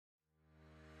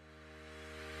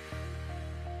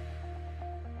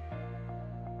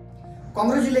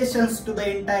Congratulations to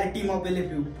the entire team of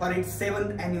LFU for its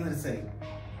 7th anniversary.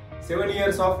 7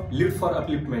 years of Live for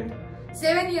Upliftment.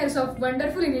 7 years of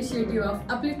wonderful initiative of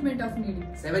upliftment of needy.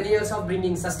 7 years of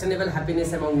bringing sustainable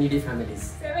happiness among needy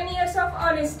families. 7 years of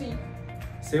honesty.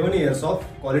 7 years of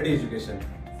quality education.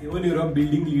 7 years of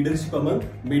building leadership among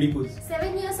medicos.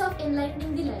 7 years of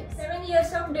enlightening the lives. 7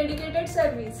 years of dedicated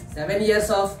service. 7 years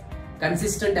of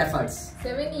consistent efforts.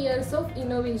 7 years of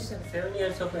innovation. 7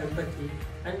 years of empathy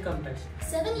and compassion.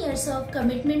 7 years of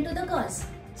commitment to the cause.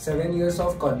 7 years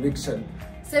of conviction.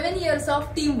 7 years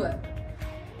of teamwork.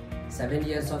 7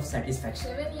 years of satisfaction.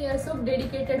 7 years of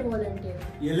dedicated volunteering.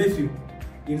 LFU.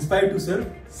 Inspired to serve,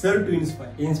 serve to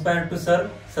inspire. Inspired to serve,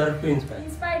 serve to inspire.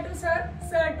 Inspired to serve,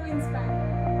 serve to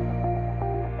inspire.